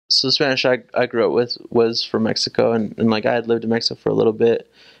so the Spanish I grew up with was from Mexico, and like I had lived in Mexico for a little bit,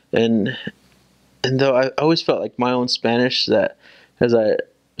 and though I always felt like my own Spanish, that as I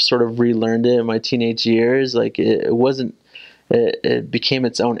sort of relearned it in my teenage years, like it wasn't, it became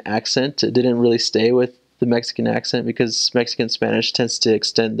its own accent. It didn't really stay with the Mexican accent because Mexican Spanish tends to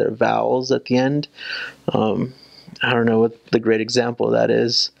extend their vowels at the end. Um, I don't know what the great example of that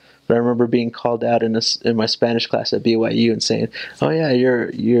is, but I remember being called out in my Spanish class at BYU and saying, "Oh yeah,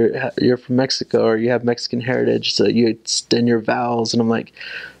 you're from Mexico, or you have Mexican heritage, so you extend your vowels." And I'm like,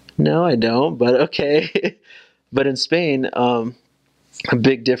 "No, I don't, but okay." But in Spain, a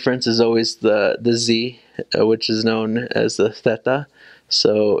big difference is always the Z, which is known as the theta.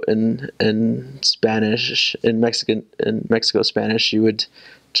 So in Spanish, in Mexico Spanish, you would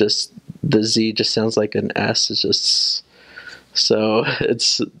just, the Z just sounds like an S. It's just, so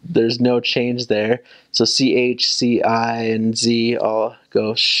it's, there's no change there. So CH, CI, and Z all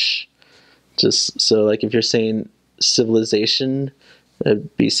go sh. Just so like if you're saying civilization,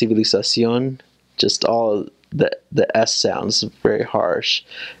 it'd be civilización. Just all the S sounds very harsh.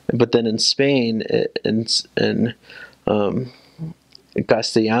 But then in Spain, in um,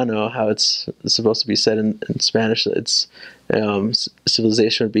 Castellano, how it's supposed to be said in Spanish, it's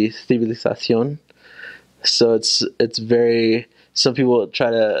civilization would be civilización. So it's very, some people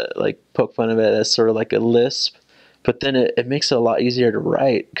try to like poke fun of it as sort of like a lisp, but then it makes it a lot easier to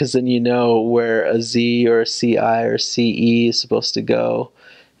write because then you know where a Z or a CI or CE is supposed to go.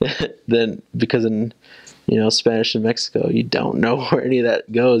 Then because in, you know, Spanish in Mexico, you don't know where any of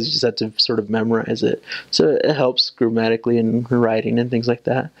that goes. You just have to sort of memorize it. So it helps grammatically in writing and things like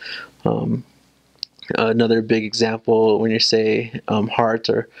that. Um, Another big example, when you say heart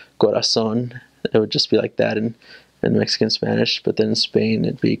or corazón, it would just be like that in Mexican Spanish, but then in Spain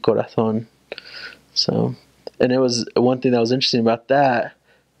it'd be corazón. So, and it was one thing that was interesting about that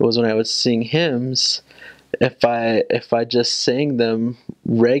was when I would sing hymns, if I just sang them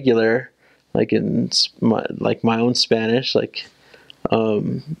regular, like in my own Spanish, like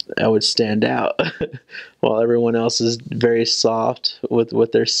I would stand out while everyone else is very soft with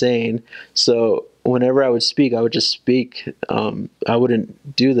what they're saying. So whenever I would speak, I would just speak. I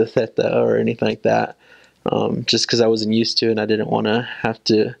wouldn't do the theta or anything like that, just because I wasn't used to it and I didn't want to have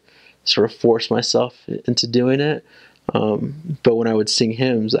to sort of force myself into doing it. But when I would sing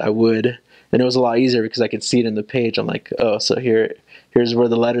hymns, I would, and it was a lot easier because I could see it in the page. I'm like, oh, so here's where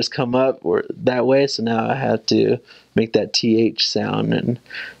the letters come up or that way. So now I had to make that th sound and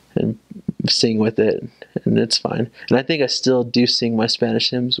sing with it, and it's fine. And I think I still do sing my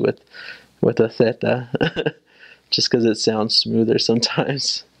Spanish hymns with a theta, just because it sounds smoother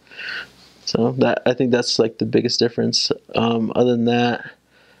sometimes. So that, I think that's like the biggest difference. Other than that,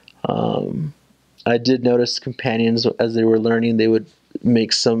 I did notice companions as they were learning, they would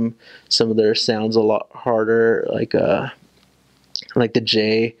make some of their sounds a lot harder, like the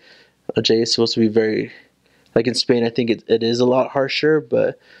J. A J is supposed to be very, like in Spain, I think it is a lot harsher,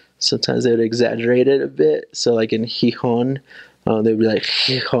 but sometimes they would exaggerate it a bit. So like in Gijón, they would be like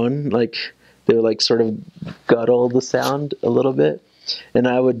Gijón, like they would like sort of guttle the sound a little bit. And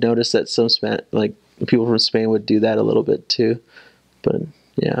I would notice that some like people from Spain would do that a little bit too. But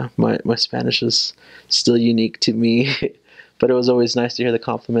yeah, my Spanish is still unique to me. But it was always nice to hear the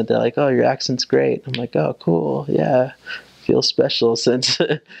compliment. They're like, "Oh, your accent's great." I'm like, "Oh, cool. Yeah, feel special," since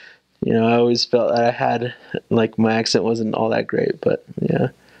you know, I always felt that I had, like, my accent wasn't all that great, but yeah.